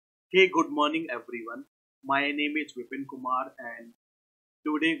Hey, good morning, everyone. My name is Vipin Kumar, and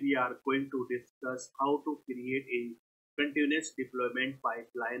today we are going to discuss how to create a continuous deployment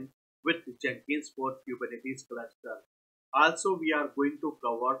pipeline with Jenkins for Kubernetes Cluster. Also, we are going to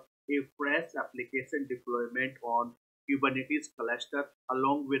cover a fresh application deployment on Kubernetes Cluster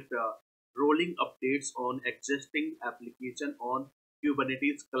along with rolling updates on existing application on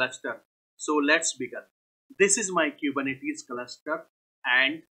Kubernetes Cluster. So let's begin. This is my Kubernetes cluster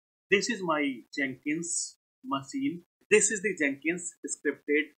and this is my Jenkins machine. This is the Jenkins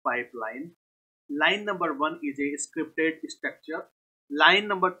scripted pipeline. Line number one is a scripted structure. Line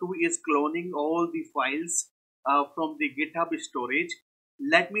number two is cloning all the files from the GitHub storage.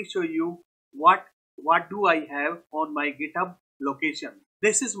 Let me show you what do I have on my GitHub location.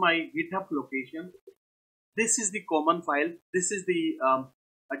 This is my GitHub location. This is the common file. This is the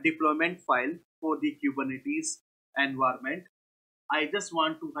a deployment file for the Kubernetes environment. I just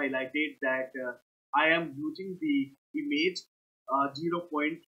want to highlight it that I am using the image zero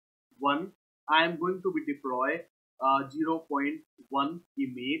point 0.1. I am going to be deploy zero point 0.1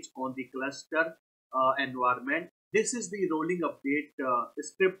 image on the cluster environment. This is the rolling update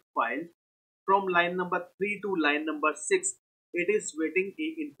script file from line number 3 to line number 6. It is waiting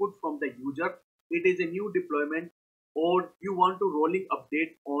a input from the user. It is a new deployment or you want to rolling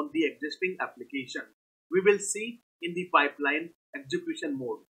update on the existing application. We will see in the pipeline execution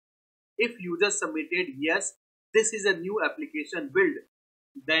mode. If user submitted yes, this is a new application build.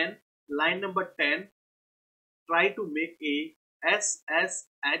 Then line number 10, try to make a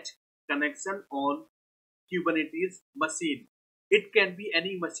SSH connection on Kubernetes machine. It can be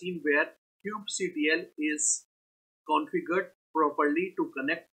any machine where kubectl is configured properly to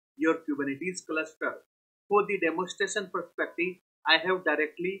connect your Kubernetes cluster. For the demonstration perspective, I have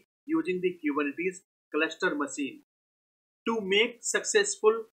directly using the Kubernetes cluster machine. To make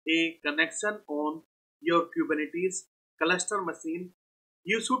successful a connection on your Kubernetes cluster machine,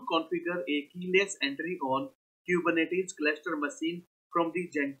 you should configure a keyless entry on Kubernetes cluster machine from the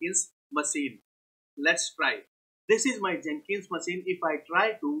Jenkins machine. Let's try. This is my Jenkins machine. If I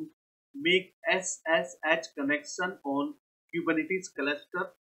try to make SSH connection on Kubernetes cluster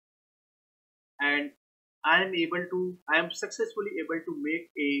and I am successfully able to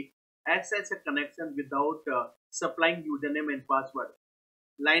make a SSH connection without supplying username and password.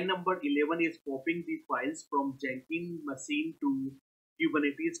 Line number 11 is copying the files from Jenkins machine to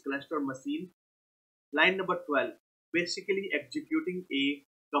Kubernetes cluster machine. Line number 12, basically executing a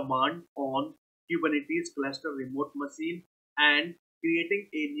command on Kubernetes cluster remote machine and creating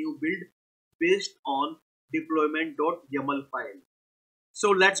a new build based on deployment.yaml file.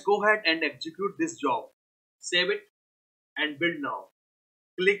 So let's go ahead and execute this job. Save it and build now.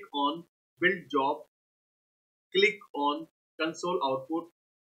 Click on build job. Click on console output.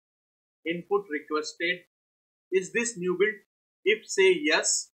 Input requested. Is this new build? If say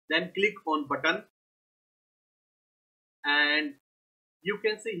yes, then click on button and you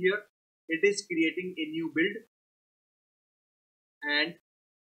can see here it is creating a new build and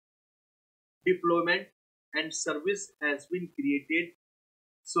deployment and service has been created.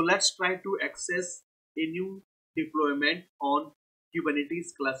 So let's try to access a new deployment on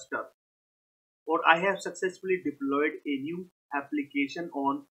Kubernetes cluster, or I have successfully deployed a new application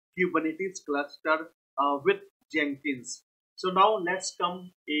on Kubernetes cluster with Jenkins. So now let's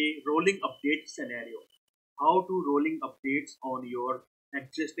come a rolling update scenario. How to rolling updates on your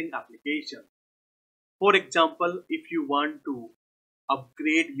existing application. For example, if you want to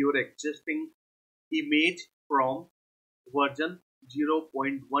upgrade your existing image from version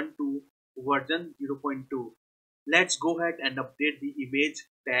 0.1 to version 0.2, let's go ahead and update the image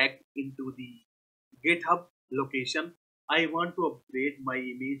tag into the GitHub location. I want to upgrade my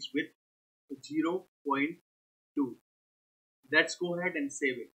image with 0.2. Let's go ahead and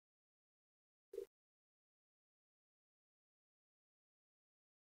save it.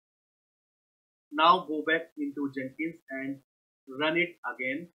 Now go back into Jenkins and run it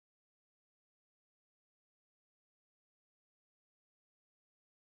again.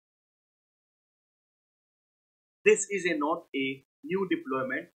 This is not a new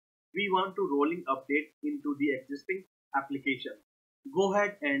deployment. We want to rolling update into the existing application. Go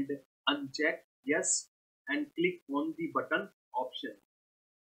ahead and uncheck yes and click on the button option.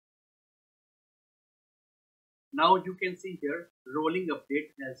 Now you can see here rolling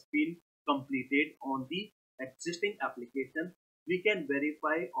update has been completed on the existing application. We can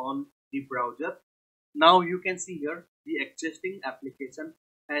verify on the browser. Now you can see here the existing application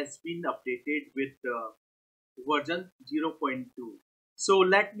has been updated with version 0.2. So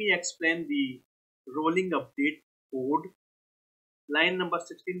let me explain the rolling update code. Line number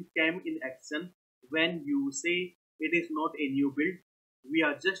 16 came in action when you say it is not a new build, we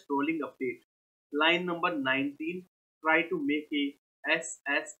are just rolling update. Line number 19, try to make a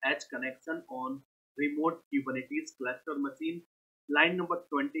SSH connection on remote Kubernetes cluster machine. Line number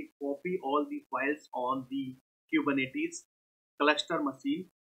 20, copy all the files on the Kubernetes cluster machine.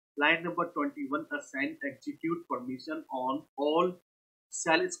 Line number 21, assign execute permission on all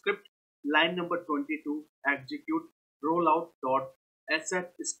shell script. Line number 22, execute rollout.sh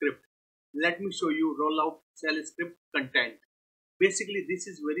script. Let me show you rollout shell script content. Basically, this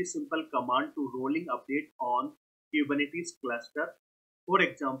is very simple command to rolling update on Kubernetes cluster. For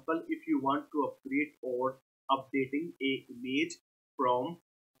example, if you want to upgrade or updating a image from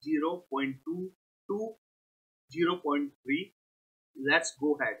 0.2 to 0.3, let's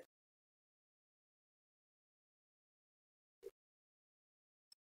go ahead.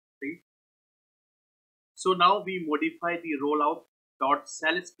 See? So now we modify the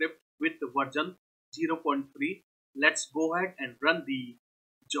rollout.shell script with version 0.3. Let's go ahead and run the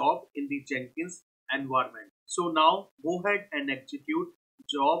job in the Jenkins environment. So now go ahead and execute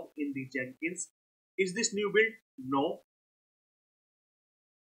job in the Jenkins. Is this new build? No.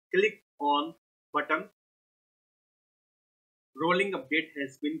 Click on button. Rolling update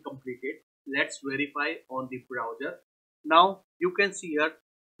has been completed. Let's verify on the browser. Now you can see here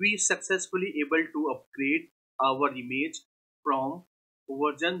we successfully able to upgrade our image from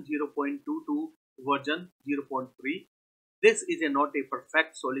version 0.2 to version 0.3. This is not a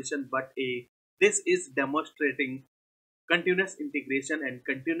perfect solution, but this is demonstrating continuous integration and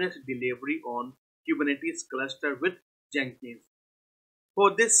continuous delivery on Kubernetes cluster with Jenkins.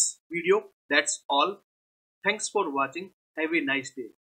 For this video, that's all. Thanks for watching. Have a nice day.